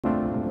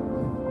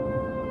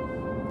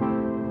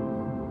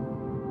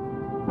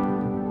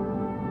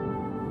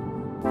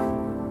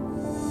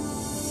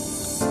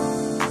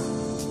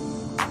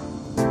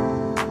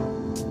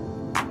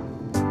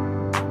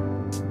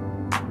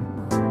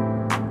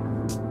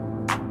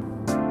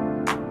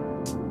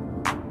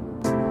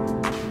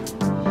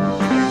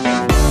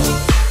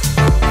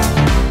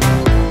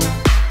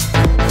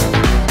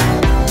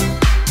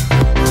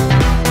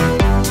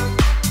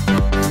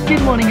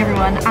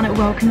everyone and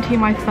welcome to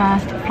my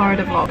first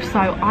Florida vlog. So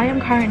I am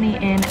currently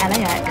in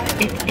LAX.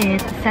 It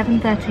is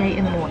 7:38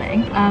 in the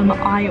morning.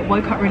 I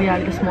woke up really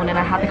early this morning.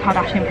 I had the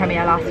Kardashian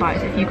premiere last night,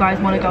 so if you guys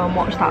want to go and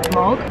watch that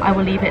vlog, I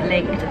will leave it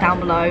linked down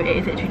below. It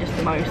is literally just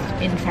the most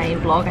insane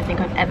vlog I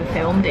think I've ever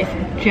filmed. It's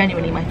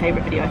genuinely my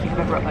favourite video I think I've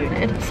ever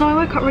uploaded. So I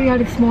woke up really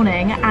early this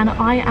morning and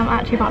I am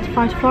actually about to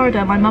fly to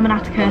Florida. My mum and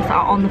Atticus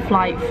are on the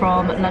flight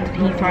from London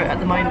Heathrow at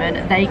the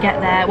moment. They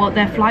get there, well,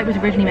 their flight was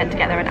originally meant to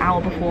get there an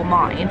hour before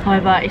mine.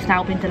 However, it's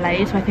now been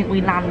delayed, so I think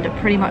we land at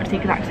pretty much the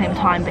exact same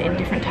time but in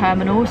different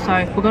terminals.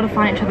 So we're going to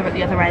find each other at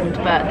the other end,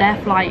 but their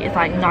flight is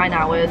like 9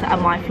 hours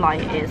and my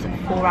flight is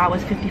 4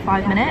 hours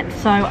 55 minutes.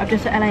 So I'm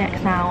just at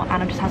LAX now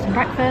and I've just had some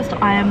breakfast.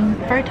 I am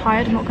very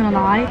tired, I'm not going to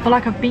lie. I feel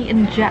like I've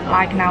beaten jet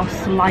lag now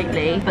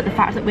slightly, but the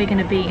fact that we're going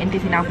to be in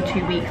Disney now for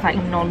 2 weeks like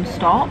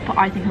non-stop,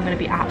 I think I'm going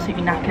to be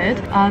absolutely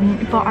knackered.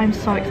 But I'm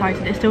so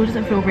excited. It still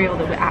doesn't feel real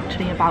that we're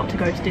actually about to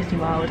go to Disney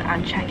World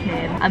and check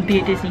in and be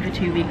at Disney for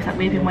 2 weeks. Like,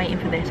 we've been waiting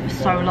for this for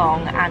so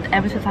long, and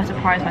ever since I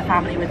surprised my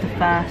family with the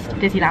first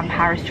Disneyland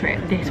Paris trip,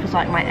 this was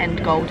like my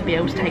end goal, to be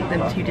able to take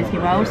them to Disney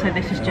World. So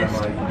this is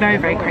just very,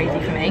 very crazy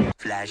for me.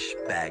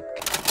 Flashback.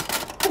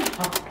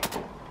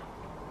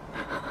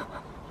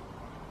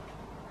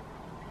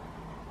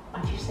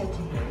 I just said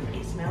to him,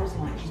 it smells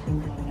like she's been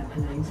blowing up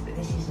balloons, but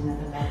this is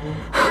another level.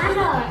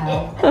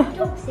 Anna, the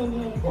dog's in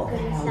here. What the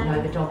hell?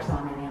 No, the dogs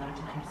aren't in here. I have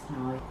to test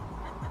now.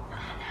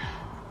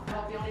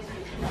 I'll be honest with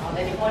you,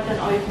 then if I don't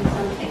open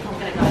something, I'm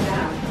going to go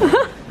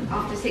down.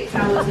 After 6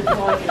 hours of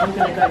driving, I'm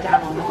going to go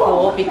down on the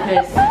floor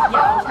because, yeah,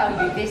 I'll tell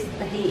you,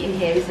 the heat in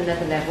here is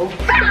another level. 2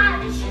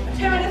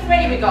 and a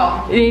 3 we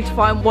got. You need to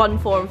find 1,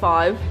 4 and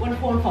 5. 1,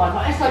 4 and 5.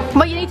 Right, let's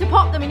But you need to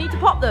pop them, you need to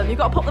pop them. You've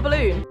got to pop the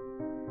balloon.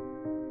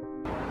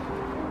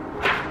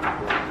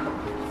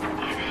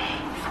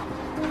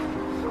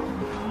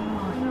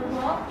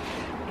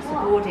 It's a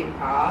boarding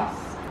pass.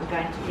 We're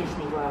going to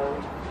Disney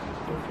World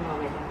in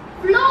Florida.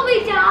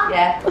 Florida?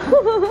 Yeah.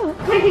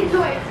 I did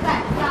not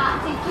expect that.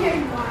 Did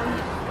you, Mum?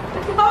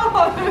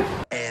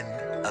 End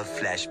of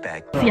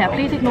flashback. So yeah,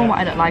 please ignore what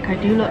I look like. I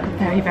do look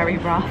very, very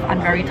rough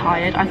and very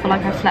tired. I feel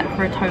like I've slept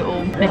for a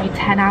total maybe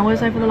 10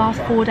 hours over the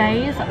last 4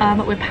 days.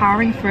 We're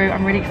powering through.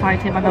 I'm really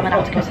excited. My mum and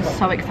Atticus are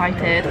so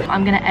excited.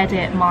 I'm going to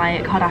edit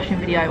my Kardashian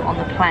video on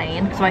the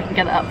plane so I can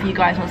get it up for you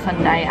guys on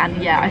Sunday.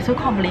 And yeah, I still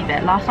can't believe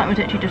it. Last night was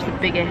literally just the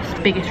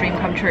biggest dream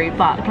come true.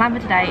 But the plan for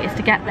today is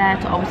to get there,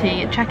 to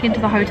obviously check into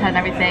the hotel and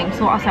everything,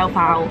 sort ourselves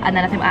out. And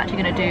then I think we're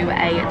actually going to do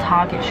a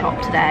Target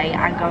shop today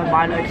and go and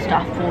buy a load of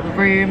stuff for the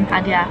room.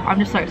 And yeah, I'm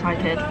just so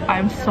excited.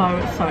 I'm so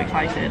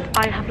excited.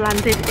 I have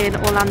landed in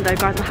Orlando,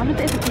 guys. I'm having a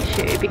bit of an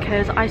issue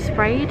because I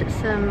sprayed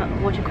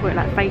some, what do you call it,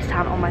 like face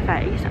tan on my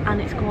face,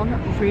 and it's gone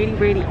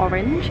really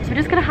orange. So I'm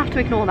just gonna have to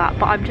ignore that.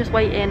 But I'm just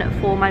waiting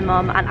for my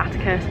mum and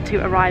Atticus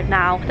to arrive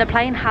now. The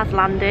plane has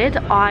landed.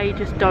 I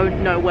just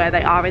don't know where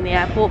they are in the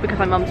airport because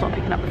my mum's not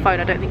picking up the phone.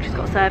 I don't think she's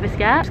got service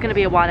yet. It's gonna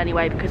be a while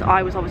anyway because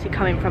I was obviously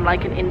coming from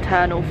like an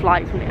internal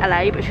flight from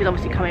LA, but she's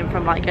obviously coming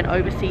from like an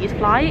overseas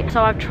flight.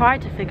 So I've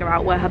tried to figure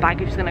out where her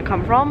baggage is gonna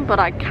come from, but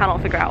I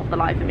cannot figure it out for the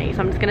life of me. So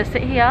I'm just gonna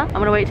sit here, I'm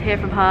gonna wait to hear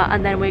from her,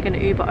 and then we're gonna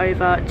Uber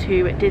over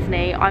to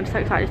Disney. I'm so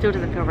excited. It still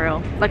doesn't feel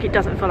real. Like, it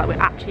doesn't feel like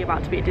we're actually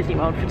about to be at Disney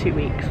World for 2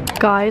 weeks.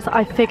 Guys,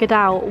 I figured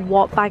out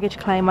what baggage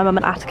claim my mum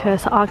and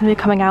Atticus are gonna be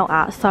coming out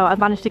at. So I've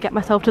managed to get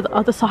myself to the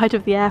other side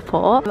of the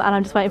airport and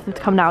I'm just waiting for them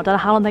to come now. I don't know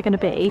how long they're gonna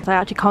be. So I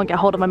actually can't get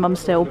hold of my mum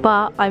still,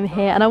 but I'm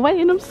here and I'm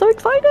waiting. I'm so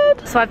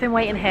excited. So I've been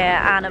waiting here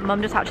and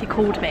mum just actually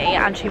called me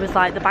and she was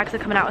like, the bags are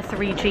coming out of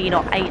 3G,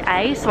 not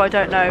 8A. So I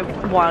don't know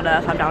why on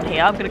earth I'm down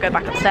here. I'm gonna go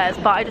back upstairs.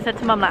 But I just said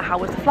to mum, like, how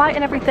was the flight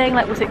and everything?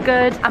 Like, was it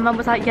good? And mum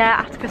was like,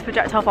 yeah, Atticus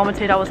projectile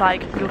vomited. I was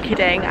like, you're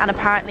kidding. And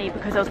apparently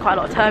because there was quite a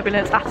lot of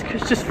turbulence,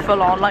 Atticus just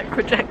full on like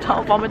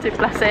projectile vomited,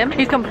 bless him.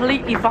 He's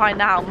completely fine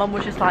now. Mum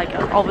was just like,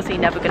 obviously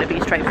never gonna be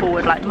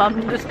straightforward. Like,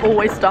 mum, just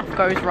always stuff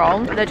goes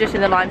wrong. They're just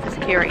in the line for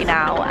security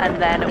now,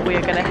 and then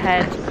we're gonna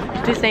head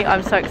to Disney.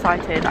 I'm so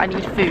excited. I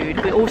need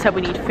food. We all said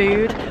we need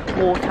food,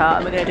 water,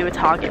 and we're gonna do a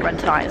Target run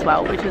tonight as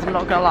well, which is, I'm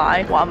not gonna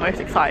lie, what I'm most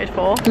excited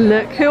for.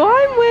 Look who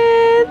I'm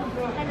with.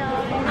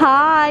 Hello.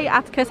 Hi,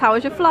 Atticus, how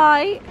was your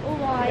flight?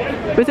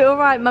 Alright. Was it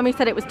alright? Mummy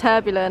said it was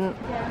turbulent.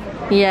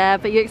 Yeah,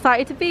 but you're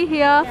excited to be here?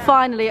 Yeah.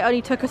 Finally, it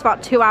only took us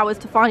about 2 hours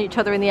to find each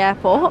other in the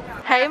airport.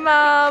 Hey,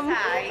 Mum.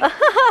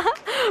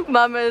 Hi.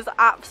 Mum has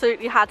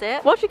absolutely had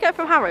it. What did you get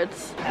from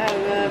Harrods?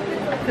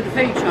 For the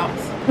food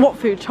shops. What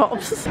food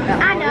shops?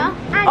 Anna.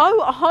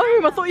 Oh, at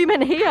home. I thought you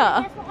meant here.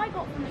 That's what I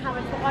got from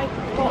Harrods, but I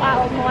got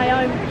out of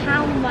my own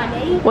pound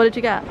money. What did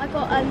you get? I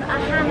got a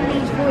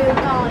Hamleys Royal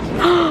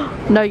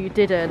Guard. No, you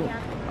didn't.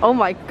 Yeah. Oh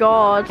my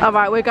God. All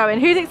right, we're going.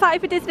 Who's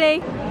excited for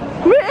Disney?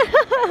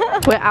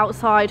 We're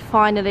outside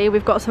finally.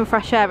 We've got some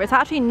fresh air. It's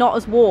actually not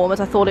as warm as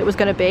I thought it was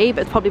going to be,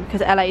 but it's probably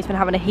because LA's been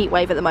having a heat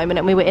wave at the moment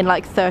and we were in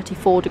like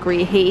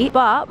 34-degree heat.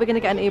 But we're going to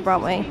get an Uber,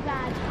 aren't we?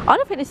 I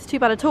don't think this is too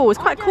bad at all. It's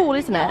quite cool,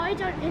 isn't it? I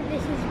don't think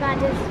this is as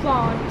bad as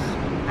France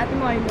at the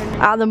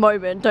moment. At the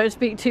moment. Don't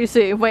speak too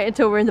soon. Wait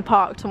until we're in the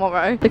park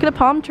tomorrow. Look at the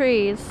palm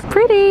trees.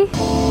 Pretty.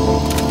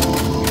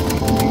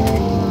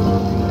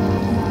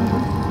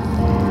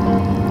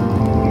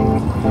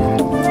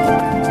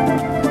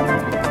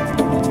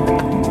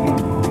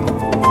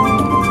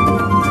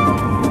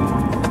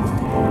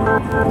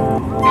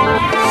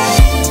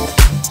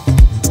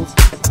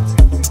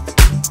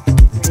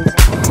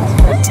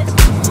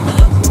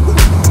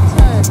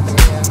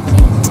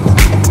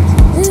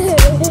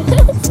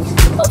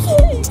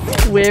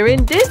 We're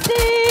in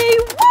Disney!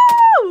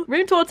 Woo!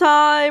 Room tour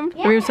time!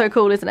 Yeah. The room's so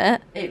cool, isn't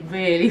it? It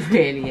really,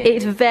 really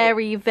is. It's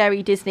very,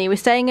 very Disney. We're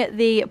staying at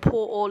the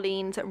Port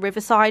Orleans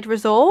Riverside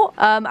Resort,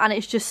 and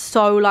it's just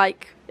so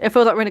like, it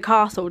feels like we're in a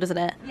castle, doesn't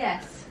it?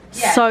 Yes.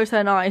 Yes.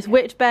 So nice.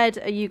 Which bed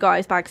are you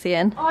guys Bagsy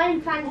in?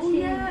 I'm fancying.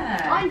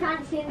 yeah. I'm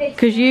fancying this.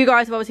 Because you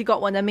guys have obviously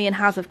got one, then me and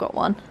Haz have got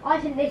one. I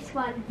think this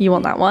one. You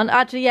want that one?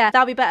 Actually, yeah,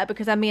 that'll be better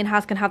because then me and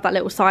Haz can have that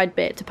little side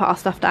bit to put our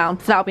stuff down.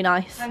 So that'll be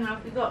nice. Hang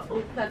on, we've got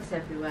all plugs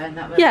everywhere and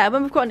that way. Yeah,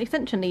 when we've got an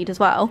extension lead as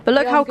well. But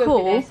look how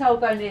cool. I'll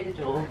go near the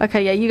door.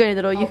 Okay, yeah, you go near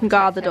the door, you can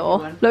guard the door.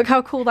 everyone. Look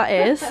how cool that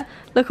is.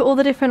 Look at all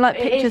the different like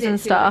pictures and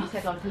stuff.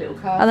 Like a little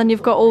And then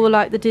you've got all the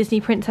like the Disney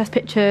princess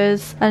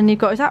pictures. And you've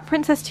got, is that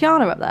Princess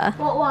Tiana up there?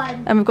 What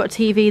one? And we've got a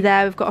TV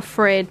there, we've got a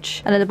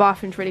fridge, and then the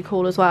bathroom's really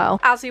cool as well.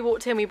 As we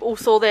walked in, we all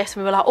saw this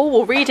and we were like, oh,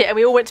 we'll read it, and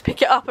we all went to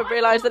pick it up and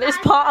realised that it's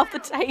part of the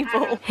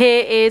table.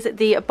 Here is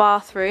the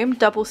bathroom,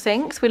 double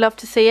sinks, we love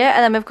to see it,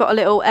 and then we've got a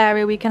little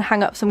area we can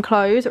hang up some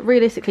clothes.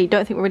 Realistically,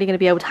 don't think we're really going to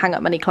be able to hang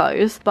up many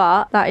clothes,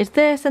 but that is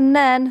this, and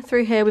then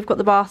through here we've got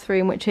the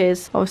bathroom, which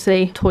is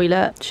obviously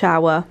toilet,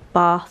 shower,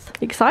 bath.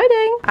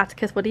 Exciting!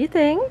 Atticus, what do you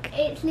think?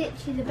 It's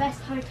literally the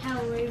best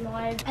hotel room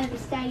I've ever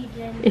stayed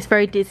in. It's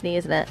very Disney,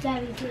 isn't it?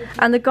 Very good.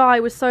 And the guy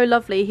was so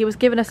lovely. He was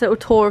giving us a little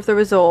tour of the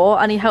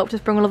resort and he helped us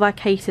bring all of our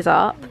cases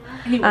up.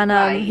 He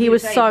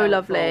was very so helpful.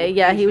 lovely.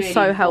 Yeah, he was really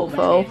so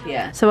helpful. informative,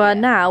 yeah. So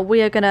now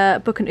we are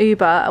gonna book an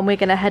Uber and we're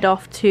gonna head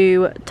off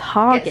to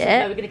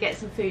Target. We're gonna get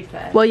some food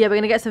first. Well, yeah, we're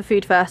gonna get some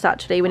food first.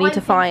 Actually, we need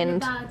to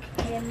find.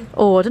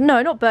 Oh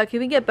no, not Burger King.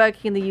 We can get Burger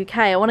King in the UK.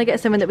 I want to get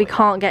something that we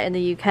can't get in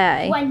the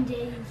UK.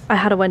 Wendy's. I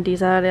had a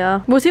Wendy's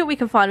earlier. We'll see what we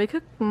can find. We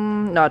could.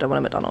 No, I don't want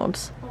a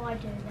McDonald's. Oh, I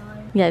do know.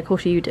 Yeah, of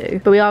course you do.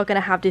 But we are going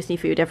to have Disney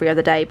food every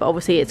other day. But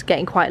obviously it's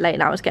getting quite late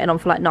now. It's getting on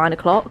for like 9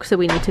 o'clock. So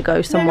we need to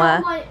go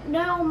somewhere.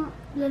 No,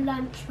 the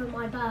lunch for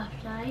my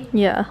birthday.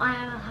 Yeah. I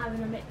am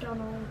having a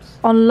McDonald's.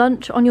 On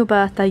lunch on your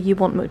birthday, you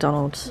want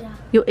McDonald's. Yeah.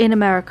 You're in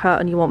America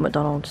and you want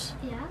McDonald's.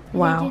 Yeah.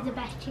 Wow. They do the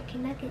best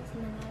chicken nuggets in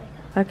America.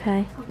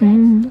 Okay.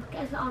 I'm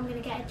going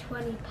to get a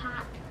 20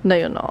 pack. No,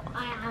 you're not.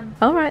 I am.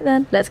 Alright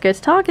then, let's go to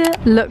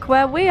Target. Look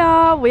where we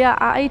are. We are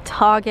at a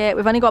Target.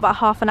 We've only got about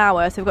half an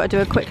hour, so we've got to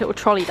do a quick little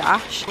trolley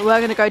dash. We were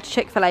going to go to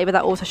Chick-fil-A, but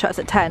that also shuts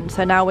at 10,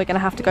 so now we're going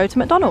to have to go to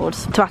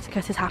McDonald's to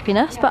Atticus's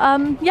happiness. But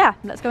yeah,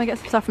 let's go and get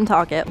some stuff from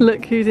Target.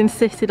 Look who's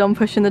insisted on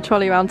pushing the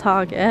trolley around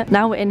Target.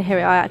 Now we're in here,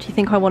 I actually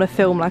think I want to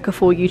film like a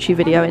full YouTube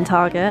video in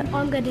Target.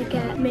 I'm going to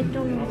get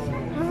McDonald's.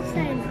 I was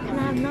saying, can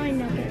I have 9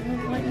 nuggets? I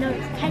was like, no,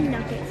 it's 10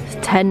 nuggets.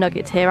 10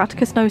 nuggets here.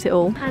 Atticus knows it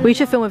all. We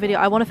should film a video.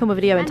 I want to film a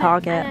video in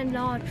Target. And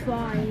large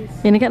fries.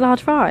 You're gonna get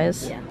large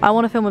fries? Yeah. I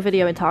want to film a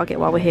video in Target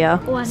while we're here.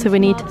 Oh, so we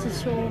need. tomato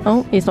sauce.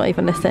 Oh, he's not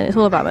even listening. It's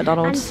all about And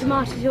McDonald's.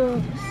 tomato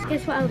sauce.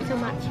 Guess what else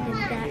I'm actually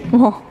going to get?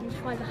 What?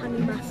 Try the honey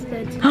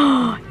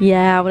mustard.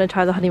 Yeah, I want to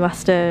try the honey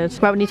mustard.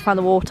 Right, we need to find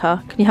the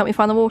water. Can you help me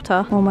find the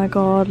water? Oh my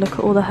god, look at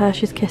all the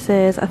Hershey's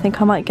Kisses. I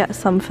think I might get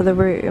some for the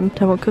room.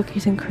 Do I want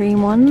cookies and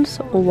cream ones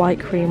or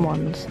white cream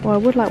ones? Well, I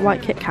would like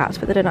white Kit Kats,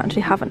 but they don't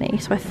actually have any.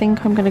 So I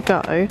think I'm going to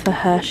go for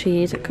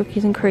Hershey's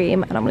cookies and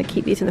cream, and I'm going to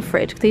keep these in the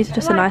fridge. These are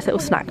just a nice little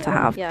snack to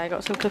have. Yeah, I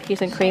got some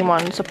cookies and cream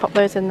ones, so pop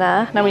those in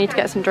there. Now we need to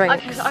get some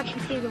drinks. I can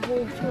see the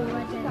water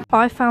already.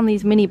 I found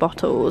these mini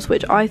bottles,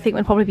 which I think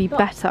would probably be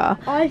better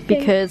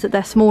because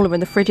they're smaller and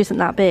the fridge isn't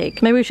that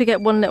big. Maybe we should get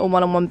one little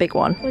one and one big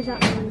one. What does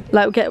that mean?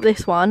 Like, we'll get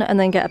this one and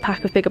then get a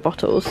pack of bigger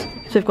bottles.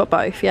 So we've got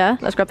both, yeah?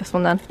 Let's grab this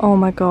one then. Oh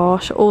my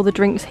gosh, all the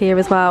drinks here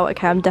as well.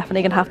 Okay, I'm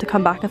definitely gonna have to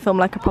come back and film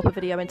like a proper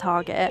video in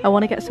Target. I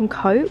want to get some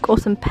Coke or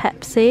some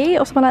Pepsi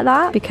or something like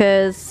that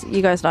because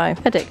you guys know,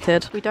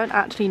 addicted. We don't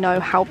actually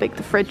know how big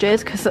the fridge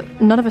is because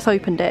none of us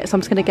opened it, so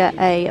I'm just gonna get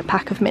a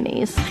pack of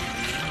minis.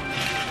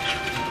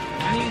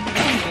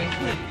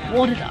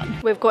 Water done.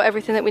 We've got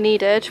everything that we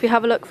needed. Should we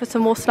have a look for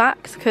some more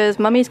snacks? Because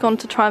Mummy's gone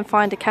to try and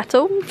find a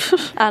kettle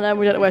and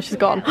we don't know where she's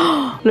gone.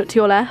 Look to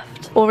your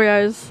left.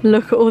 Oreos.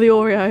 Look at all the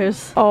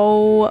Oreos.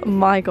 Oh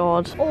my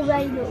god. Oh,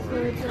 they look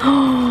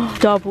good.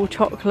 Double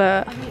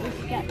chocolate. I think we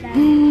should get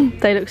them.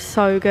 They look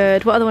so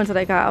good. What other ones do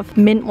they have?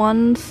 Mint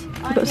ones.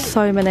 We've got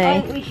so many.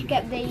 I think we should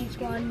get these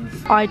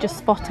ones. I just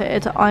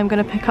spotted. I'm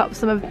going to pick up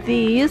some of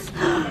these.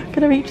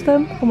 Can I reach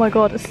them? Oh my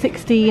god,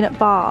 16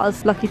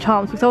 bars. Lucky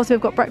Charms. Because obviously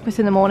we've got breakfast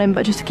in the morning,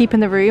 but just to keep in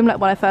the room, like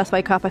when I first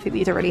wake up, I think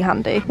these are really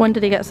handy. When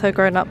did he get so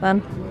grown up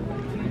then?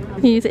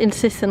 He's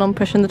insisting on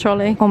pushing the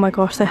trolley. Oh my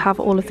gosh, they have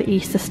all of the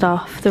Easter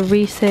stuff. The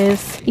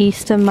Reese's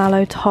Easter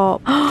Mallow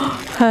Top.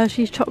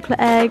 Hershey's chocolate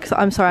eggs.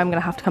 I'm sorry, I'm gonna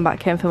have to come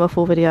back here and film a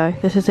full video.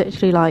 This is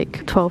literally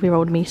like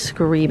 12-year-old me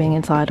screaming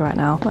inside right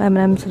now. What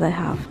M&Ms do they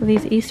have? Are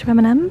these Easter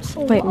M&Ms?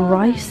 Wait,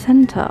 Rice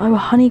Centre. Oh, a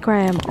honey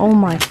graham. Oh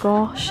my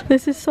gosh.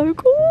 This is so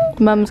cool.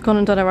 Mum's gone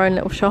and done her own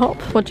little shop.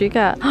 What do you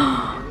get?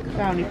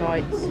 Brownie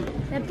bites.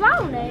 They're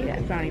brownie? Yeah,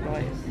 brownie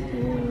bites.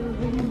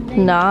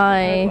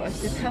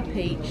 Nice. It's a cup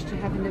each to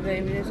have in the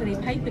room. There's only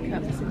paper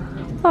cups in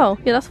there. Oh,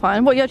 yeah, that's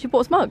fine. What, you actually bought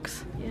us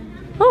mugs? Yeah.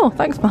 Oh,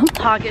 thanks, Mum.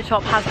 Target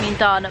shop has been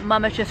done.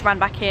 Mum has just ran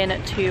back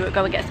in to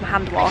go and get some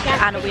hand wash,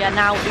 and we are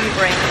now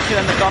Ubering to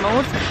a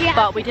McDonald's.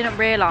 But we didn't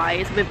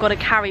realise we've got to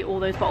carry all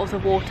those bottles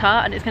of water,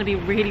 and it's going to be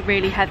really,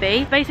 really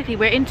heavy. Basically,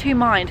 we're in two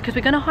minds because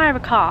we're going to hire a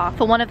car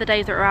for one of the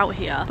days that we're out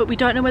here, but we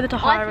don't know whether to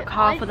hire a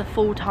car for the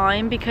full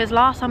time, because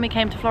last time we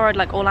came to Florida,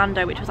 like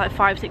Orlando, which was like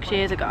 5-6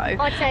 years ago,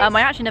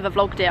 I actually never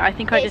vlogged it. I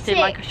think I just did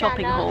like a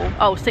shopping haul.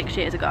 Oh, 6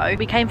 years ago.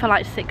 We came for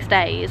like 6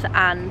 days,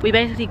 and we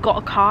basically got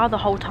a car the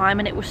whole time,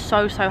 and it was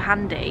so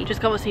handy.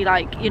 Just obviously,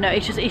 like, you know,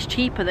 it's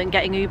cheaper than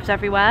getting Ubers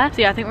everywhere.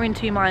 So yeah, I think we're in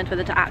two minds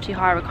whether to actually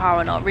hire a car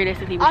or not.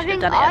 Realistically, we should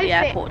have done it at the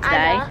airport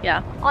today.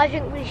 Yeah, I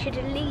think we should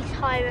at least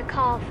hire a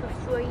car for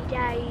 3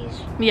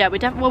 days. Yeah, we're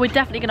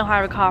definitely going to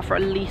hire a car for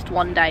at least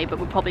 1 day, but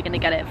we're probably going to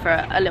get it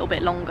for a little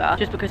bit longer,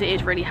 just because it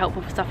is really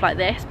helpful for stuff like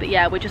this. But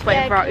yeah, we're just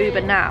waiting for our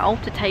Uber now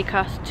to take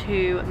us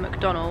to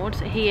McDonald's.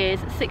 He is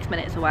 6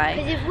 minutes away.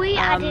 Because if we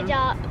added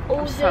up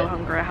all I'm so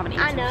hungry. I haven't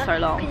eaten for so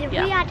long. Because if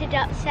we added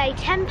up, say,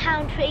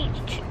 £10 for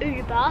each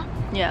Uber,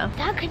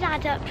 that could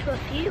add up to a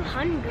few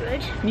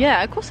hundred.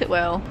 Yeah, of course it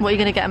will. What are you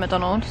going to get at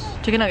McDonald's?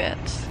 Chicken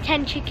nuggets?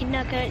 10 chicken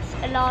nuggets,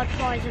 a large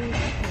fries and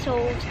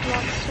sauce,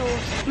 tomato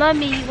sauce.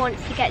 Mummy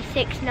wants to get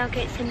 6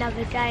 nuggets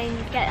another day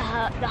and get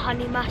her the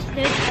honey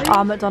mustard.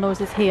 Our McDonald's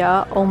is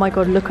here. Oh my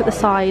god, look at the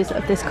size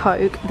of this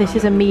Coke. This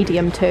is a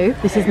medium too.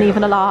 This isn't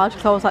even a large,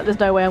 so I was like, there's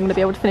no way I'm going to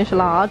be able to finish a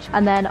large.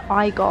 And then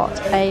I got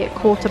a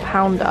quarter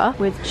pounder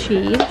with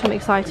cheese, which I'm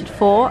excited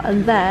for.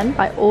 And then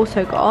I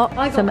also got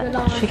some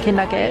chicken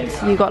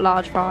nuggets. You got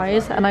large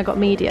fries, and I got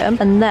medium.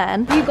 And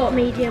then you got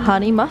medium.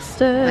 Honey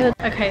mustard.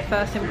 Okay,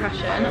 first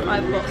impression.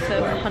 I've got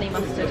some honey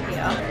mustard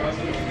here.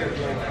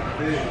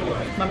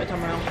 My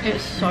McDonald's.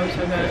 It's so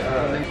good.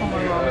 Oh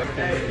my god.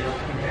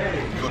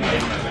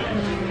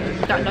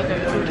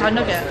 That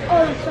nugget.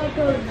 Oh, it's so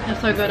good. They're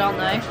so good, aren't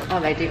they?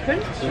 Are they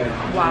different?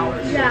 Wow.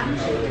 Yeah.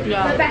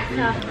 They're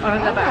better. I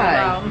think they're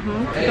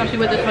better. Especially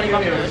with the honey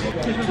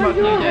mustard. This is much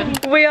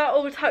needed. We are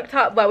all tucked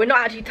up. Well, we're not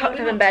actually tucked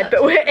up in bed,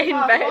 but we're in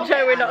bed.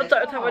 No, we're not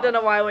tucked up. I don't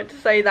know why I went to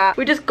say that.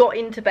 We just got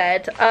into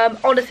bed.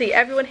 Honestly,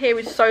 everyone here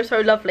is so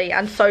lovely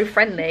and so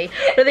friendly.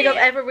 I don't think I've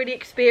ever really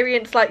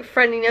experienced like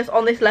friendliness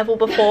on this level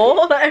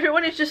before. Like,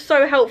 everyone is just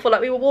so helpful.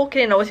 Like, we were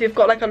walking in, obviously we've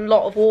got like a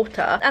lot of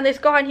water, and this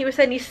guy, and he was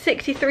saying he's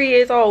 63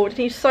 years old, and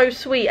he's so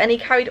sweet, and he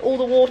carried all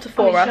the water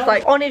for us,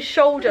 like on his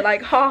shoulder,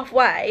 like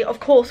halfway. Of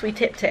course we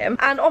tipped him,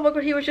 and oh my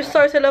god, he was just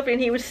so lovely,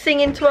 and he was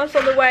singing to us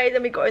on the way.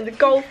 Then we got in the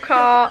golf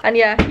cart, and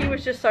yeah, he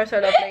was just so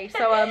lovely.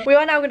 So we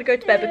are now going to go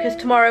to bed, because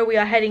tomorrow we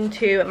are heading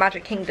to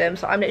Magic Kingdom,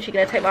 so I'm literally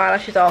going to take my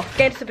eyelashes off,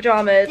 get into some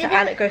pajamas,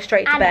 and go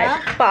straight to bed.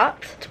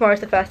 But tomorrow's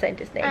the first day in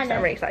Disney, so I'm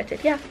really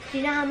excited. Yeah. Do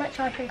you know how much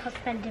I think I'll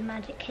spend in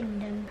Magic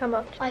Kingdom? How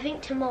much? I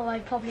think tomorrow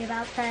probably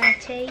about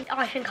 30.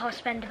 I think I'll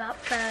spend about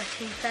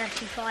 30,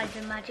 35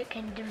 in Magic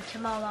Kingdom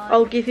tomorrow.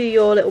 I'll give you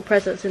your little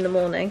presents in the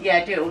morning.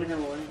 Yeah, do it all in the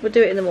morning. We'll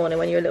do it in the morning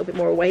when you're a little bit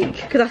more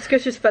awake, because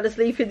Asuka's just fell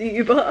asleep in the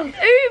Uber.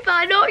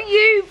 Uber, not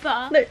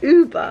Uber. No,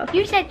 Uber.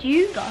 You said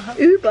Uber.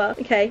 Uber.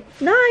 Okay.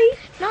 Night.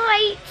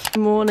 Night.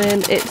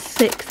 Morning. It's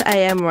 6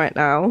 AM right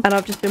now, and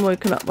I've just been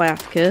woken up by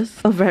Atticus.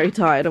 I'm very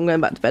tired. I'm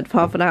going back to bed for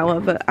half an hour,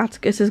 but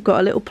Atticus has got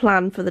a little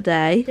plan for the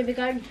day. So we're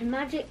going to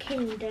Magic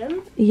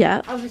Kingdom.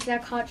 Yeah. Obviously I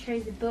can't show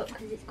you the book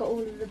because it's got all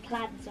of the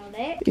plans on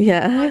it.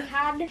 Yeah.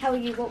 I can tell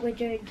you what we're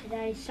doing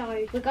today.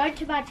 So we're going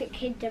to Magic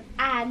Kingdom,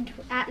 and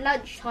at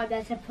lunchtime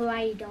there's a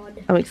parade on.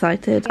 I'm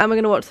excited. And we're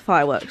going to watch the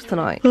fireworks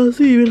tonight. I'll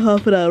see you in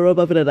half an hour. I'm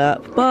having a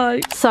nap.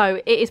 Bye.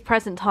 So it is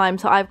present time,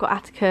 so I've got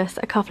Atticus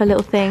a couple of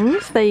little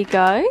things. There you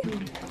go.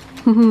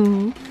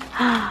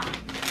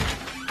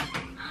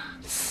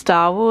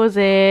 Star Wars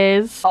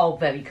is. Oh,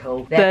 very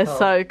cool. They're cool.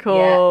 So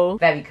cool.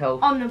 Yeah, very cool.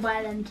 I'm gonna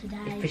wear them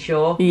today. For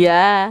sure.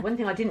 Yeah. One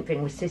thing I didn't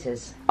bring was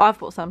scissors. I've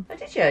bought some. Oh,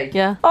 did you?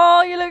 Yeah.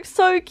 Oh, you look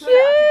so cute.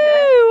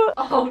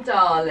 Oh,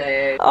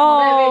 darling.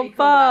 Oh, really cool,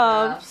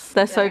 Bubs.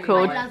 They're so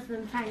cool. I love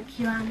them, thank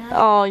you, Anna.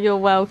 Oh, you're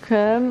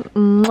welcome.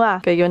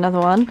 Mwah. Go you another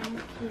one. Thank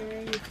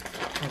you.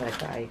 Oh, they're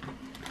great.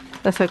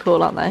 They're so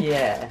cool, aren't they?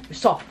 Yeah.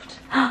 Soft.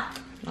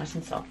 Nice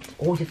and soft.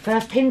 Oh, your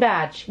first pin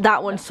badge.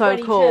 That one's so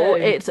 22. Cool.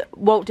 It's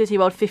Walt Disney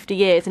World 50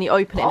 years, and you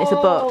open it and it's a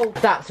book.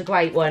 That's a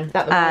great one.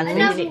 That and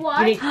another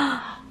one. You need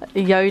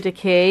Yoda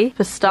key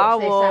for Star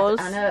Wars.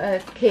 And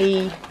a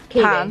key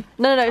pan.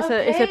 No,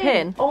 it's a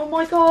pin. Oh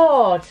my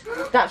god,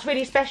 that's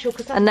really special.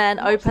 And then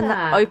open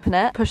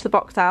it, push the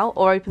box out,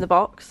 or open the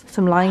box.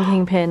 Some Lion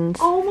King pins.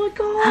 Oh my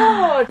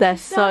god, they're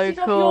so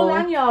cool. Your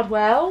lanyard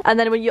well. And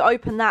then when you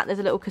open that, there's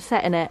a little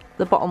cassette in it.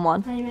 The bottom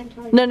one.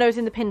 No, it's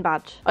in the pin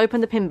badge.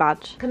 Open the pin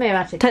badge. Come here,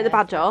 Attic. Take the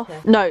badge off. Okay.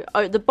 No,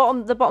 the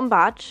bottom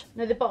badge.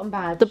 No, the bottom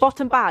badge. The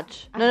bottom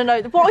badge. No.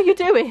 What are you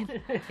doing?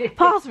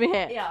 Pass me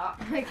it. Yeah.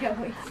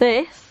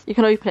 This. You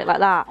can open it like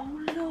that.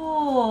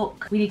 Oh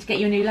look! We need to get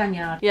you a new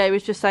lanyard. Yeah, he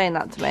was just saying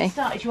that to me.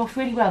 Started you off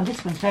really well.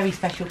 This one's very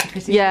special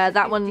because it's that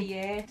 50 one.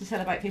 Year to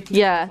celebrate 50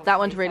 yeah, years. That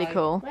one's really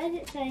cool. Where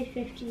does it say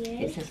 50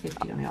 years? It says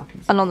 50 on the arc.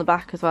 And on the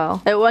back as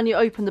well. When you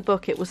open the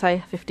book, it will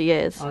say 50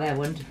 years. Oh, they're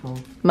wonderful.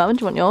 Mum,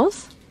 do you want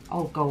yours?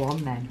 Oh, go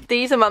on then.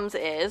 These are Mum's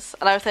ears,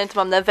 and I was saying to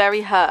Mum they're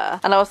very her,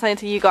 and I was saying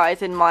to you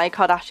guys in my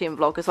Kardashian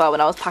vlog as well when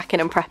I was packing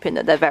and prepping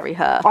that they're very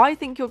her. I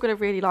think you're going to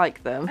really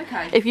like them.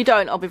 Okay. If you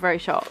don't, I'll be very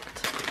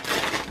shocked.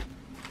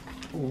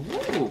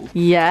 Ooh.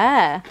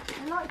 Yeah.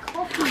 I like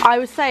coffee. I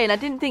was saying I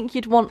didn't think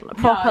you'd want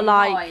proper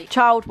like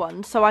child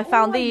ones, so I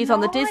found these on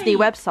the Disney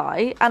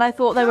website and I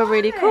thought they were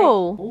really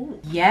cool. Ooh,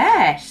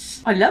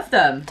 yes, I love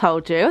them.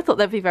 Told you, I thought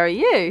they'd be very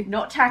you.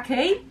 Not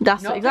tacky.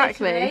 That's not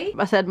exactly. glittery.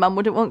 I said Mum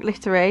wouldn't want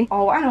glittery.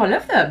 Oh, and I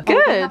love them.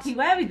 Good. I'm happy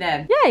wearing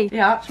them. Yay.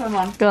 Yeah, try them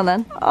on. Go on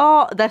then.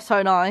 Oh, they're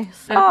so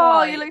nice. They're Oh,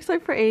 bright. you look so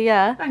pretty,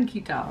 yeah. Thank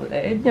you,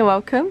 darling. You're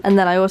welcome. And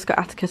then I also got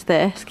Atticus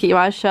this. Keep your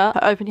eyes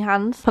shut. Open your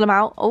hands. Pull them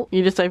out. Oh,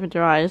 you just opened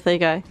your eyes. There you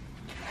go.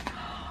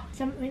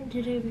 Something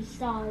to do with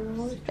Star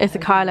Wars. It's a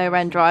Kylo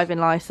Ren driving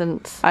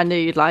licence. I knew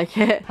you'd like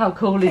it. How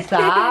cool is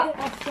that?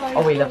 That's so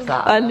Oh, we love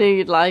that. I knew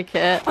you'd like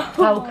it.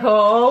 How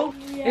cool,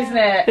 isn't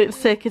it? It's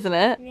sick, isn't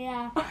it?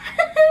 Yeah.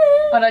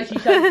 I know she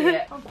showed me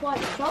it. I'm quite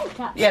shocked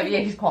actually. Yeah, but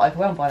yeah, she's quite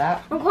overwhelmed by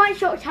that. I'm quite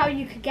shocked how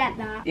you could get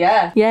that.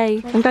 Yeah.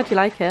 Yay, I'm glad you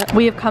like it.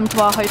 We have come to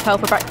our hotel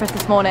for breakfast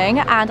this morning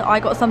and I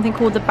got something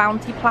called the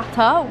Bounty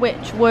Platter,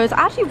 which was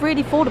actually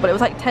really affordable. It was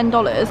like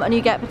 $10 and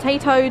you get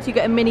potatoes, you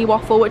get a mini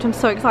waffle, which I'm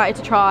so excited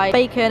to try,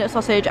 bacon,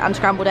 sausage and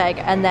scrambled egg,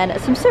 and then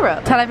some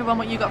syrup. Tell everyone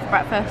what you got for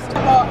breakfast.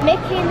 I got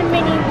Mickey and the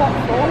mini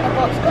waffle, I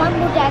got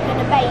scrambled egg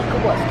and a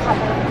bacon what's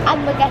coming,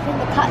 and we're getting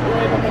the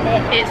cutlery in a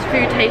minute. It's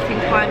food tasting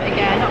time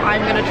again.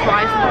 I'm going to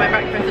try some of my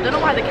breakfast. I don't know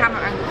why the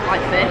camera angle's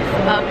like this.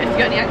 It's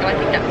the only angle I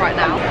can get right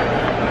now.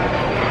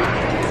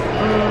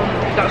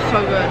 That's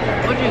so good.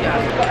 What do you get?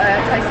 Got a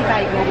toasty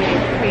bagel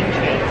with cream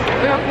cheese.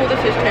 We got all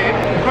this is too.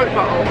 Coke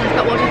bottle. It's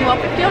got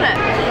 150 on it.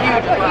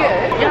 Huge as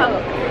well.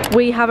 Yeah.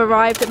 We have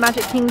arrived at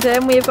Magic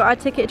Kingdom. We have got our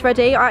tickets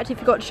ready. I actually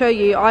forgot to show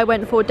you. I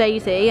went for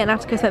Daisy and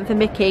Atticus went for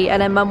Mickey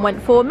and then Mum went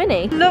for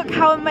Minnie. Look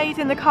how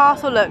amazing the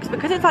castle looks.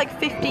 Because it's like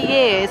 50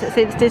 years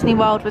since Disney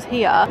World was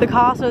here, the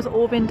castle has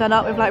all been done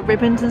up with like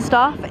ribbons and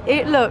stuff.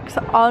 It looks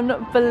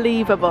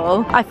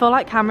unbelievable. I feel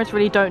like cameras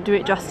really don't do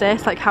it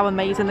justice, like how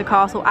amazing the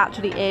castle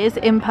actually is.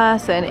 In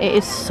person, it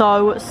is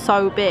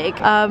so big.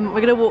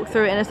 We're gonna walk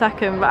through it in a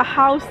second, but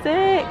how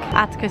sick.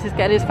 Atticus is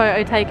getting his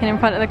photo taken in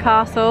front of the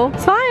castle.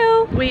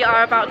 Smile! We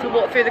are about to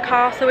walk through the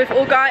castle with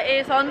all guy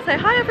ears on. Say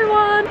hi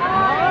everyone.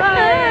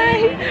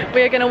 Hi.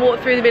 We are going to walk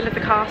through the middle of the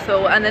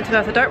castle, and then to be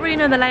honest, I don't really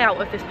know the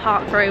layout of this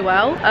park very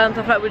well, so I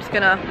feel like we're just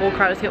going to walk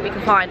around and see what we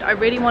can find. I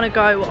really want to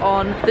go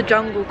on the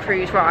Jungle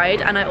Cruise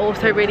ride, and I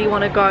also really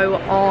want to go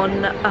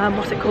on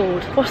what's it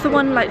called? What's the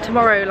one like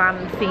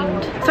Tomorrowland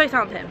themed? Space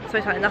Mountain.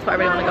 That's what I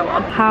really want to go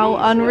on. How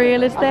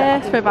unreal is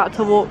this? We're about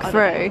to walk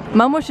through.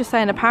 Mum was just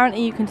saying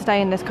apparently you can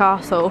stay in this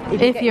castle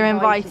if you're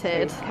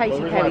invited.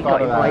 Katy Perry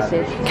got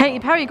invited. Katy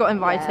Perry got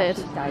invited.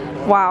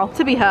 Wow,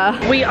 to be her.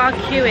 We are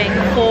queuing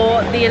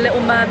for the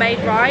Little Mermaid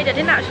ride. I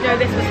didn't actually know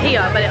this was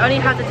here, but it only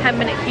has a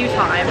 10-minute queue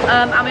time.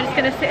 And we're just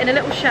gonna sit in a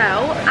little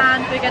shell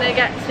and we're gonna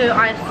get to,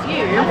 I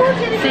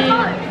assume, see,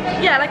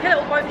 yeah, like a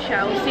little boat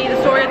shell, see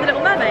the story of the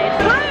Little Mermaid.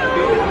 Smile!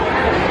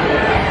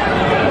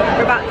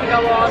 We're about to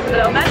go on the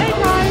Little Mermaid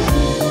ride.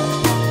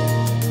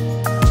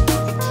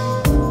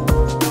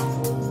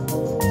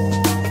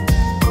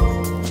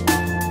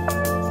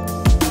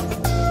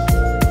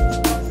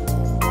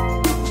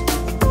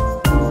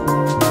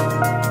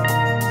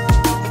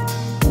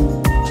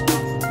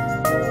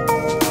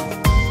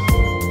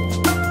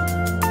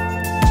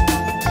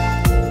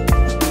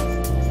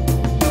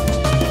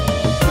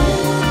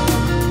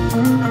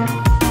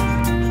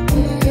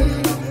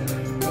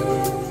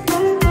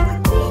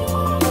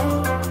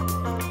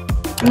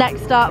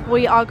 Next up,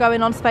 we are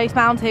going on Space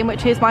Mountain,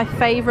 which is my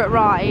favourite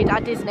ride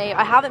at Disney.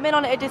 I haven't been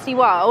on it at Disney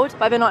World,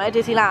 but I've been on it at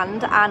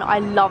Disneyland and I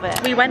love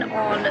it. We went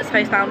on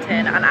Space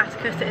Mountain and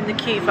Atticus in the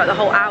queue for like the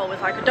whole hour was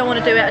like, I don't want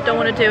to do it, I don't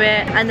want to do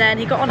it. And then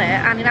he got on it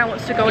and he now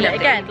wants to go on it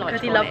again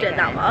because he loved it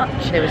that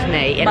much. There was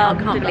me, and I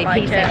can't believe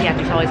he said he had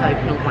his eyes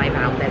open all the way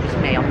around. There was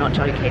me, I'm not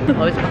joking.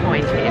 I was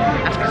behind him.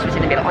 Atticus was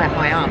in the middle, I had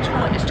my arms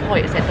quite as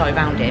tight as they'd go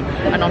around him,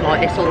 and I'm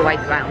like this all the way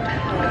around.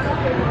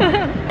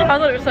 I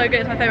thought it was so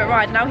good, it's my favourite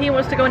ride. Now he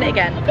wants to go on it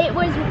again. It's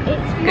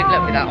Good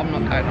luck with that, I'm not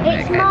going on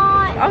it again.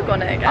 I'll go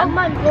on it again.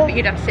 But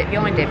you'd have to sit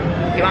behind him,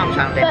 your arms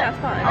around him. That's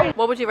fine.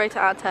 What would you rate it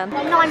out of 10?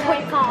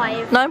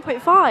 9.5.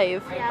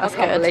 9.5? That's I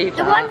can't good. believe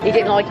that. You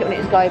didn't like it when it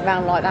was going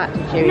round like that,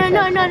 did you?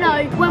 No.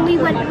 When we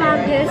went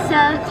around in a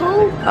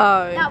circle.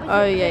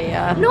 Oh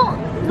yeah. Not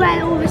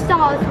where all the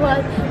stars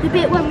were, the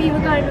bit when we were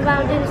going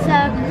around in a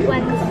circle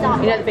when the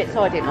stars. You know the bits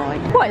I didn't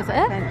like? What is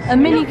it? A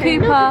Mini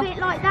Cooper. Look a bit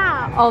like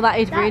that. Oh, that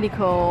is really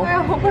cool.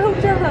 Well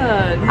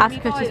done.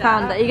 Atticus just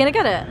found it. Are you going to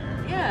get it?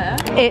 Yeah.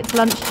 It's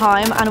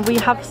lunchtime and we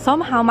have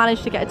somehow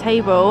managed to get a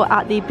table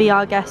at the Be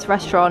Our Guest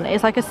restaurant.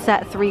 It's like a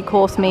set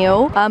 3-course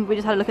meal. We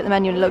just had a look at the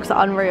menu and it looks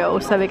unreal,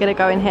 so we're gonna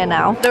go in here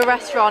now. The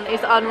restaurant is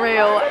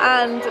unreal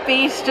and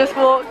Beast just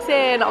walked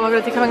in. Oh my god,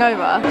 is he coming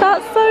over?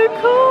 That's so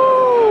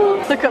cool.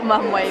 Look at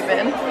Mum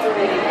waving.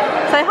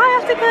 Say hi,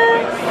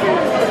 Atticus.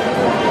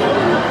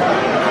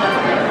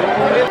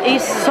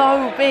 He's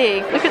so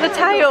big. Look at the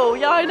tail.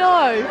 Yeah, I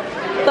know.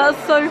 That's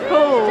so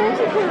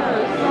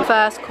cool.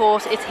 First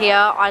course is here.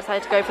 I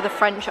decided to go for the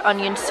French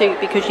onion soup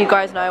because you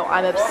guys know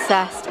I'm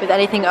obsessed with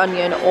anything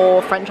onion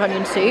or French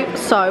onion soup.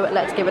 So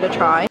let's give it a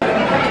try.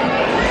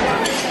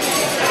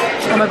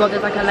 Oh my god,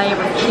 there's like a layer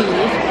of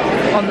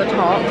cheese on the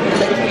top.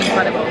 It's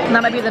incredible. And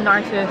that might be the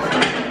nicest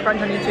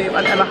French onion soup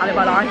I've ever had in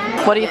my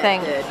life. What do you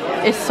think?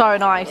 It's so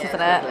nice,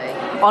 isn't it?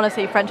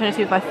 Honestly, French onion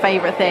soup is my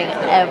favourite thing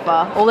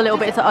ever. All the little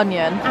bits of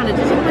onion. Anna,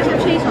 does it always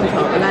have cheese on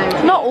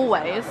top? Not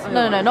always.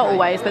 No, not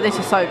always, but this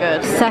is so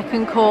good.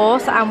 Second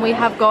course, and we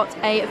have got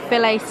a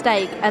filet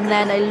steak, and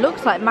then it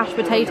looks like mashed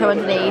potato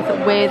underneath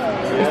with,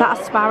 is that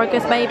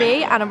asparagus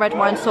maybe? And a red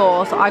wine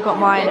sauce. I got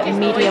mine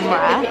medium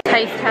rare.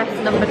 Taste test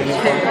number 2.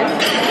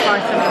 Try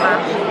some of the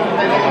mash.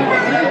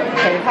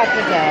 So we've had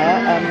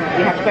dessert,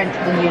 we have French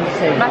onion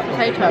soup. Mashed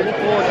potato,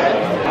 gorgeous.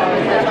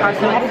 Let's try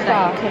some of the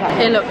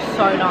steak. It looks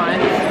so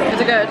nice. Is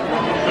it good?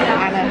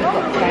 Anna, we've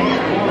got French.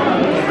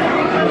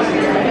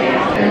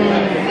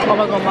 Oh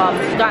my god, mum,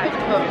 that is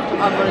cooked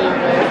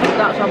unbelievably.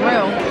 That's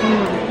unreal.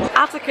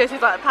 Atticus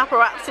is like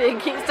paparazzi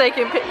and keeps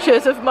taking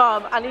pictures of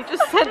mum, and he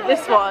just sent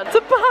this one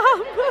to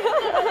Pam.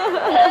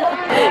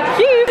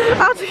 Cute.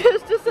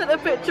 Atticus just sent a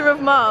picture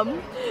of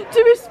mum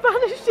to his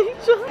Spanish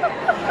teacher.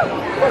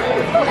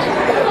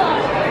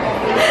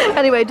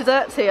 Anyway,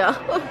 desserts here.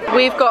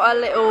 We've got a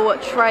little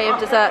tray of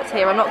desserts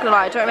here. I'm not gonna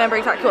lie, I don't remember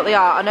exactly what they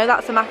are. I know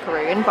that's a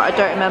macaroon, but I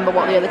don't remember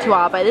what the other two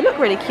are, but they look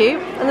really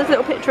cute. And there's a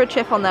little picture of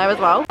Chip on there as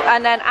well.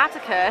 And then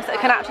Atticus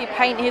can actually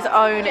paint his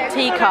own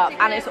teacup,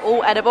 and it's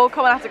all edible.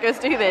 Come on, Atticus,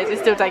 do this. He's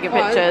still taking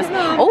pictures.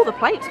 Oh, the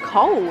plate's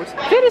cold. Look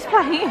at his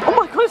plate. Oh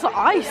my god, it's like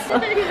ice.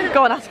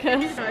 Go on,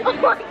 Atticus.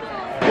 What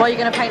are you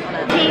going to paint on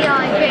it?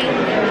 T.I. think.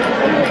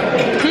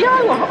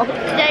 T.I. what?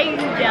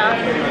 Danger.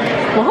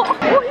 What?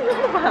 What are you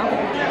on about?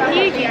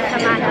 You do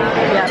some Anna.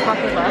 Yeah,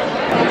 pass it back.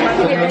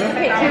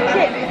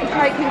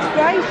 Take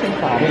inspiration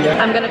from.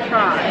 I'm going to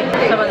try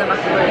some of the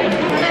macaroon.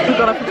 We've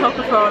got a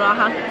photographer on our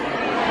hand.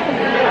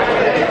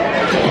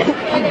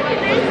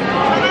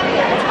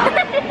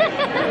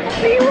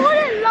 We want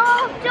to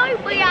laugh,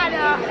 don't we,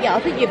 Anna? Yeah, I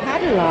think you've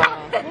had a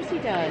laugh. What's he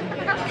done?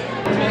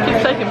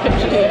 Keep taking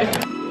pictures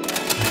here.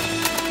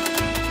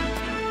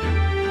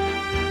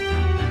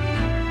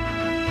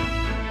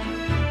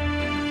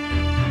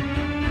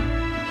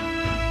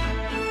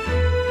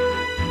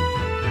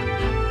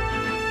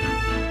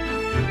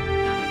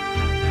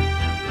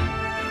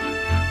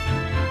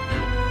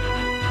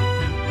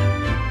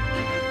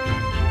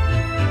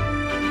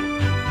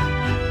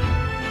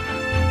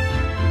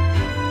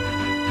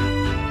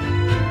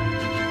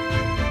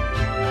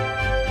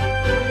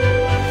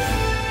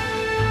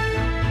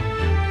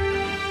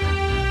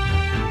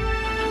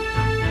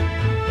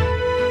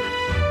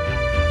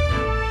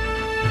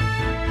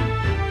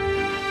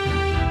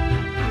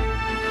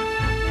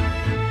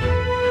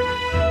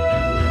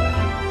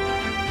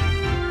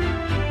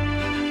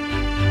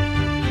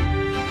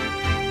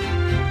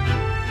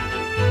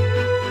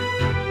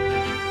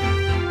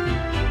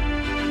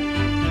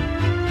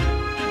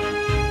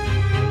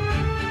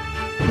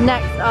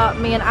 Next up,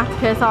 me and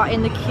Atticus are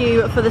in the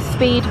queue for the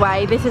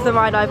Speedway. This is a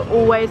ride I've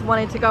always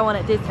wanted to go on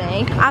at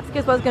Disney.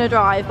 Atticus was going to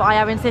drive, but I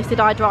have insisted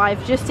I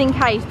drive just in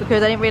case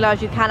because I didn't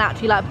realise you can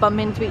actually like bump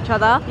into each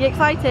other. You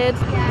excited?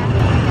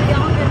 Yeah. You're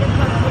going to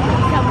bump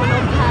into someone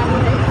on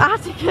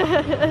purpose.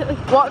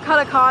 Atticus! What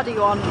colour car do you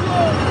want?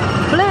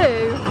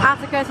 Blue.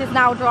 Atticus is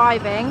now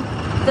driving.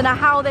 Don't know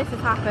how this has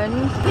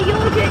happened. But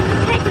you're doing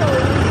the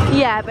pedals.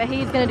 Yeah, but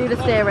he's going to do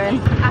the steering.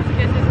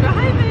 Atticus is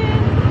driving.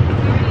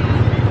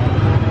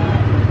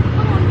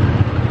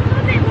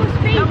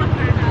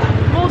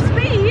 More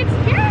speed?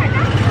 Yeah,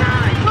 that's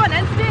nice. Go on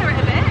then, steer it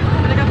a bit.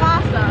 I'm gonna go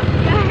faster.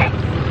 Yes.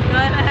 Go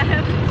on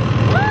then.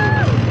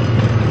 Woo!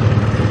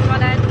 Go on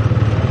then.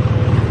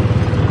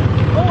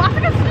 Oh, I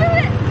think I flew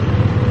it!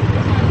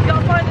 You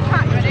gotta follow the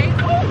track, ready?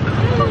 Oh.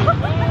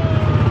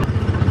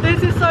 This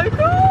is so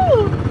cool!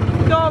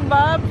 Go on,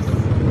 Bubs.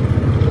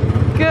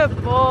 Good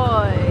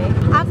boy.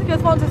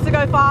 Atticus wants us to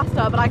go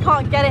faster, but I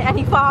can't get it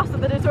any faster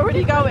than it's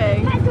already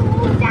going. Pedal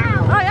all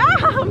down. I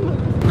am!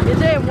 You're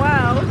doing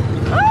well.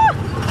 Ah!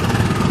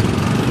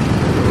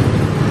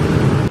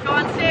 Go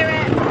on, steer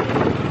it.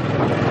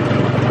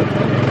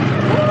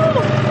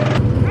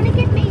 Ooh. Wanna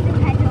give me the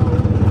pedal?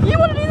 You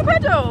want to do the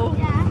pedal?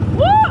 Yeah.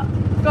 What?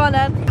 Go on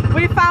then.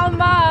 We found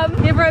Mum.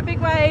 Give her a big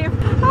wave.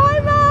 Hi,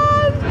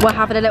 Mum. We're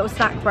having a little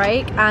snack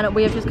break and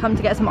we have just come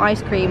to get some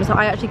ice cream. So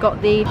I actually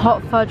got the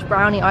hot fudge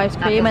brownie ice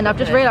cream and I've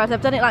just realised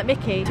I've done it like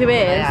Mickey. 2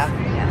 ears.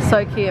 Yeah.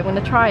 So cute. I'm going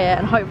to try it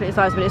and hopefully it's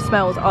nice, but it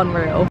smells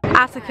unreal.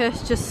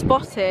 Atticus just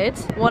spotted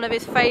one of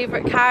his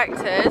favourite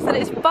characters and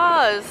it's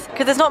Buzz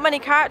because there's not many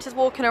characters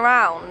walking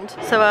around,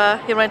 so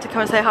he wanted to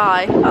come and say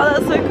hi. Oh,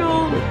 that's so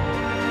cool.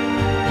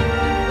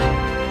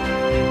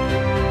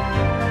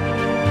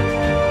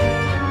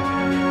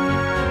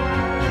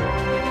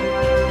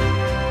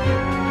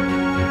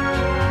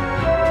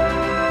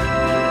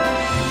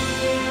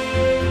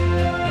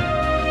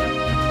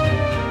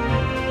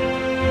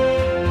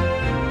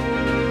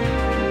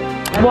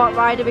 What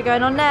ride are we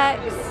going on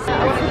next?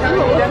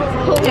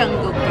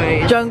 Jungle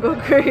Cruise. Jungle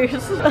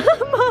Cruise.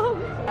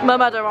 Mum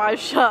had her eyes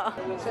shut.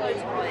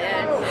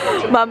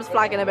 Mum's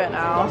flagging a bit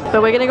now.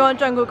 But we're gonna go on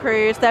Jungle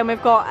Cruise, then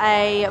we've got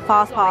a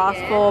fast pass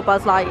for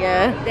Buzz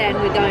Lightyear. Then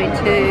we're going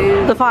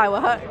to The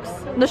fireworks,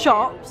 the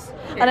shops,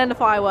 and then the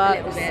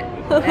fireworks.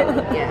 a little bit.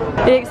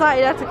 Yeah. Are you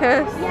excited,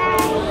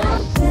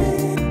 Atticus?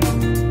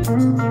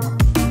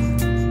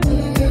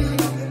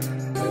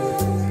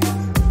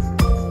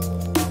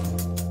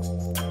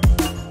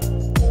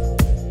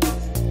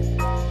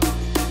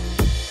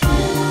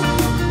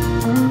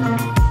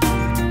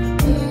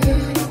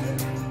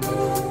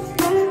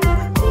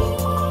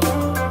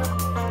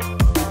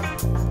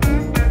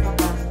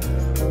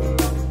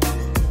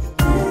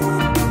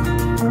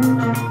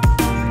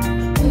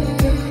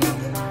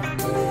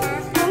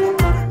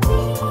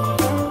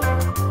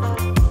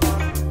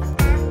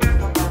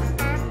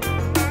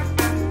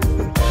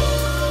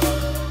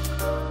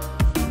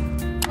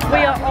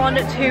 On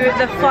to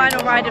the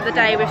final ride of the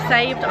day. We've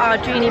saved our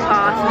Genie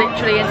Pass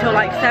literally until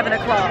like 7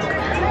 o'clock,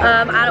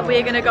 and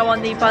we're going to go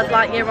on the Buzz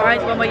Lightyear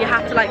ride, one where you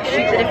have to like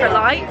shoot the different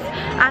lights.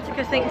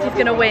 Atticus thinks he's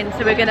going to win, so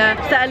we're going to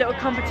set a little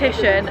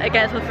competition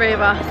against the three of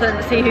us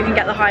and see who can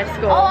get the highest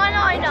score. Oh, and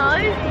I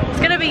know. It's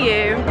going to be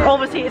you.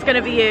 Obviously it's going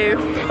to be you.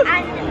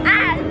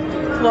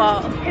 And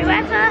What?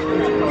 whoever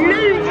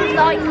loses,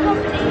 like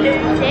properly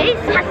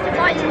loses, has to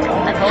find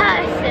a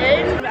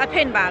person. A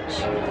pin badge.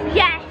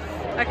 Yes.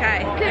 Okay.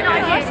 Good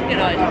idea. That's a good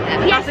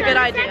idea. Yes, That's a good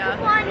and the idea.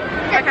 second one-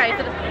 Okay,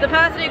 so the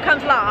person who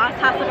comes last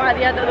has to buy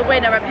the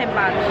winner a pin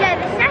badge. Yeah,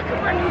 the second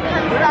one who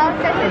comes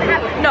last doesn't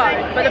have to.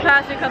 No, but the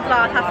person who comes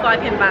last has to buy a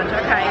pin badge.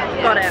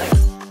 Okay, got it.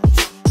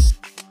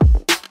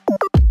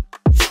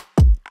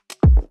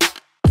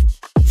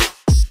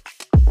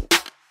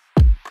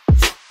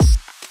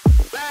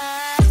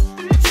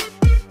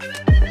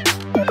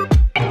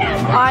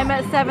 I'm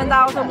at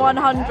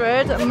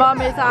 7,100.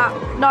 Mum is at,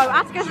 no,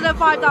 Atticus is at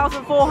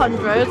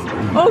 5,400.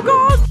 Oh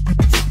God!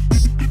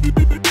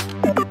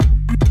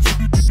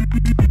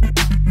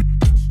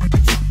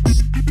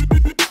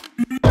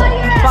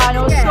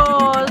 Final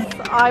scores,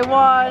 I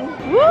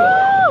won.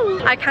 Woo!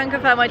 I can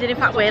confirm I did in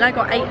fact win. I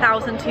got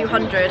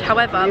 8,200.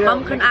 However,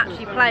 Mum couldn't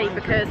actually play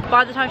because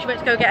by the time she went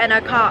to go get in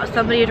her car,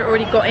 somebody had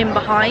already got in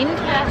behind.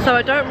 So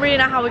I don't really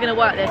know how we're going to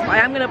work this, but I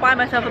am going to buy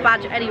myself a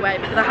badge anyway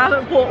because I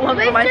haven't bought one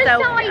for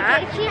myself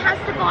yet. She has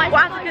to buy. Well,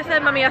 Atticus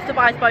said Mummy has to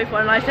buy us both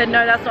one, and I said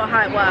no, that's not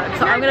how it works.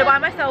 So I'm going to buy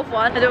myself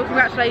one, a little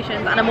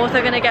congratulations, and I'm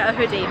also going to get a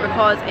hoodie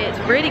because it's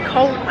really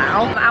cold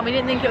now, and we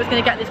didn't think it was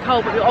going to get this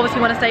cold, but we obviously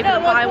want to stay for the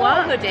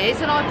fireworks.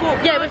 Hoodies, and I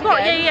bought Yeah, we've got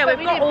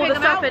we've got all the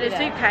stuff in a it.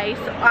 suitcase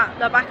at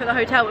the back of the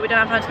hotel, but we don't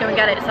have time to go and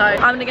get it. So I'm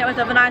gonna get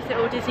myself a nice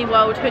little Disney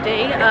World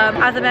hoodie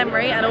as a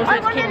memory, and also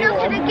to keep me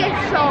warm.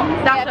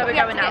 That's where we're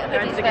going now. We're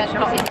going to the gift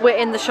shop. We're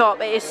in the shop.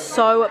 It is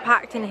so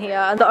packed in here,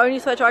 and the only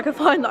sweatshirt I can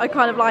find that I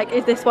kind of like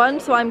is this one.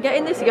 So I'm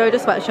getting this Yoda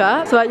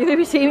sweatshirt. So you're gonna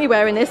be seeing me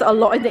wearing this a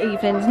lot in the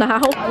evenings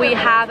now. We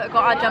have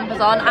got our jumpers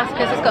on.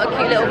 Atticus has got a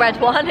cute little red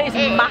one. It's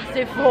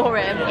massive for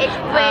him. It's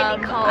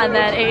really cold. And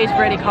then it is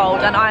really cold.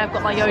 And I have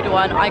got my Yoda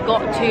one. I got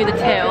to the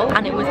till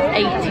and it was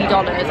 $80,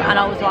 and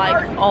I was like,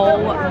 oh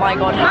my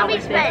God, how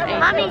is this $80?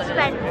 Mummy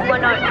spent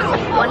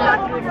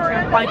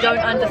 100. I don't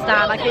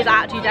understand, like it's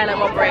actually daylight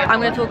robbery. I'm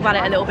going to talk about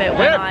it a little bit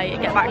when I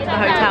get back to the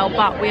hotel,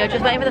 but we are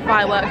just waiting for the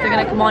fireworks. They're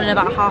going to come on in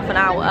about half an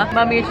hour.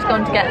 Mummy has just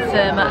gone to get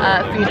some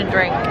food and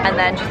drink, and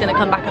then she's going to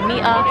come back and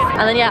meet us.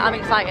 And then yeah, I'm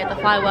excited.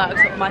 The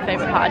fireworks are my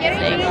favourite part of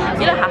Disney.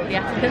 You look happy,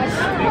 Atticus.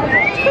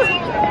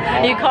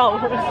 Are you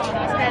cold?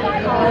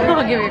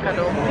 I'll give you a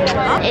cuddle.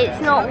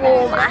 It's not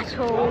warm at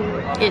all.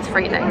 It's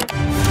freezing.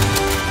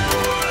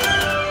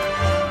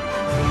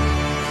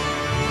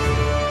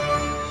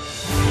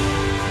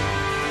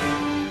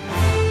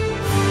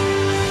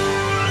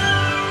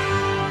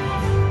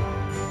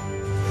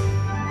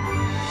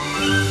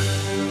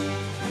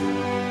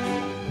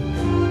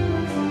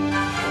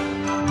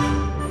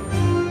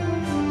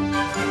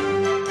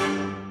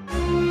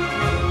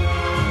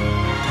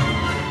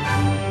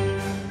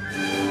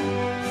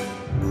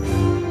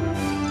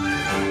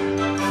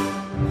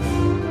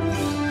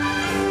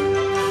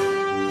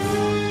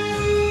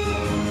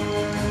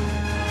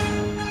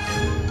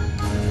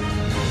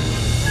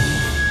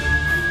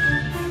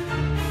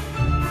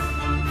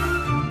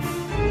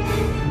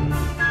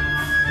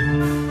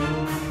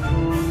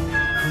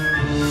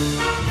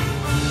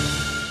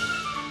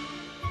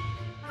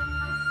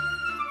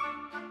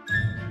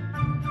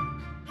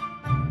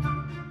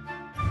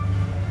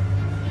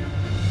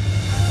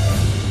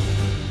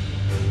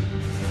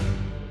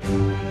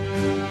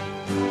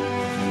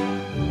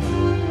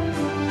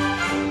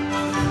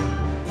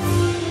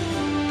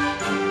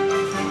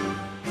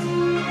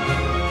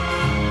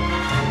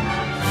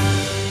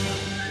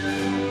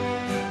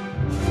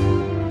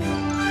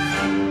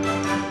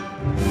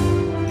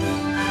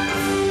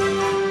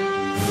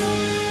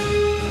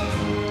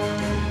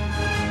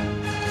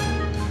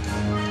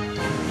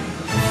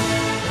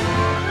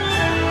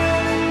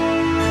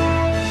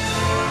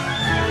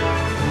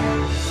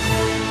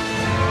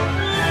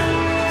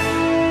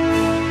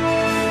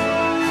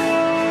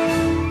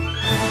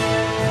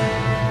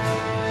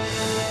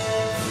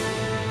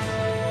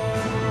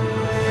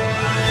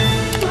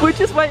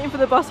 waiting for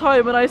the bus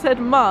home and I said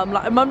mum,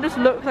 like mum just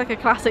looks like a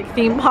classic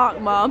theme park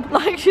mum.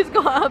 Like she's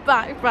got her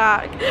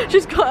backpack,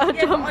 she's got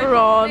her jumper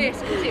on,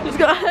 she's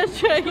got her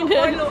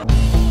trainers.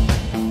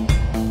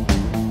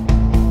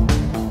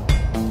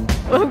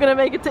 I'm gonna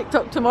make a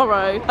TikTok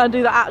tomorrow and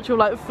do the actual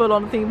like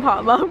full-on theme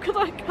park mum because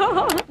I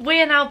can't. We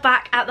are now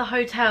back at the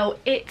hotel.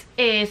 It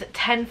is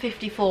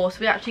 10:54, so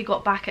we actually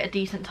got back at a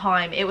decent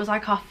time. It was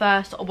like our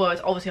first, well,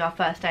 it's obviously our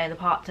first day in the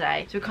park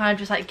today, so we're kind of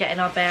just like getting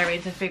our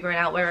bearings and figuring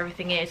out where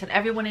everything is, and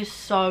everyone is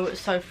so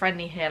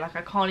friendly here. Like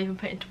I can't even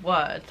put into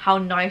words how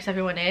nice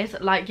everyone is.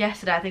 Like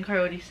yesterday, I think I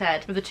already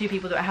said, with the 2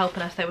 people that were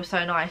helping us, they were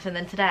so nice, and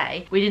then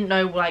today we didn't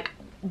know like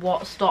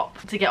what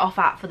stop to get off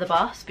at for the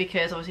bus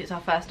because obviously it's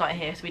our first night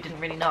here, so we didn't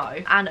really know.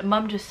 And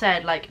mum just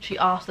said, like, she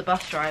asked the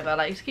bus driver,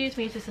 like, excuse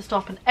me, is this a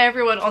stop? And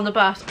everyone on the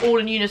bus all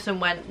in unison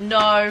went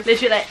no.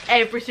 Literally like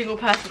every single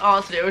person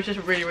answered it. It was just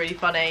really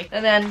funny.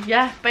 And then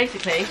yeah,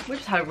 basically we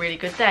just had a really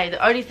good day.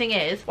 The only thing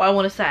is, what I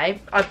want to say,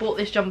 I bought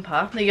this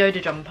jumper, the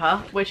Yoda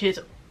jumper, which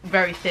is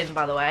very thin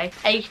by the way,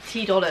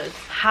 $80.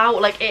 How,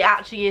 like, it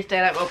actually is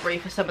daylight robbery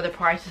for some of the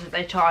prices that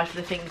they charge for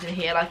the things in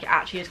here. Like, it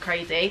actually is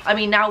crazy. I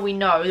mean, now we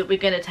know that we're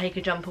going to take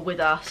a jumper with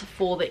us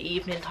for the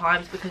evening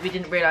times because we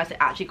didn't realise it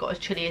actually got as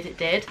chilly as it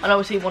did, and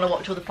obviously we want to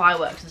watch all the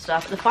fireworks and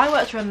stuff. The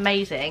fireworks are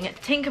amazing.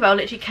 Tinkerbell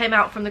literally came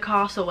out from the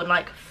castle and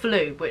like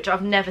flew, which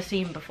I've never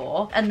seen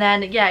before. And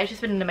then yeah, it's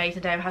just been an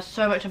amazing day. We've had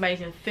so much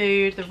amazing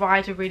food, the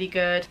rides are really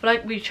good. But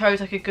like we chose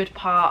like a good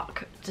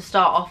park to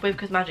start off with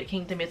because Magic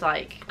Kingdom is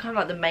like kind of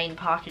like the main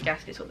park, I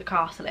guess, it's got the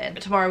castle in.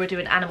 But tomorrow we're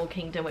doing Animal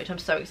Kingdom, which I'm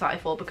so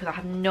excited for because I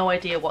have no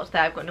idea what's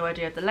there. I've got no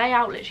idea of the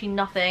layout, literally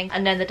nothing.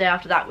 And then the day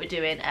after that we're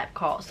doing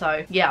Epcot.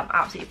 So yeah, I'm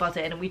absolutely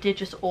buzzing. And we did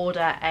just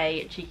order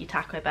a cheeky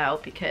Taco Bell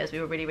because we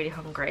were really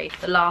hungry.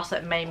 The last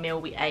main meal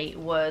we ate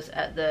was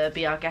at the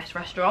Be Our Guest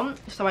restaurant,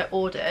 so I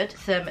ordered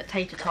some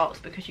tater tots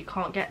because you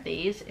can't get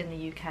these in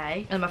the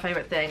UK. And my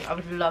favourite thing, I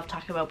would love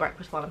Taco Bell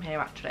breakfast while I'm here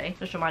actually,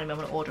 just reminding me I'm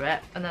gonna order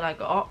it. And then I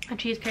got a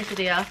cheese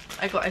quesadilla,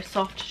 I got a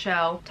soft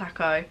shell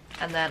taco,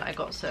 and then I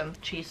got some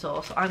cheese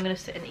sauce. So I'm gonna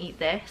sit and eat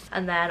this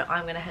and then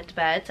I'm gonna head to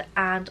bed,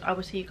 and I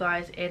will see you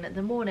guys in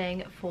the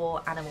morning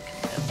for Animal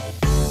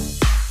Kingdom.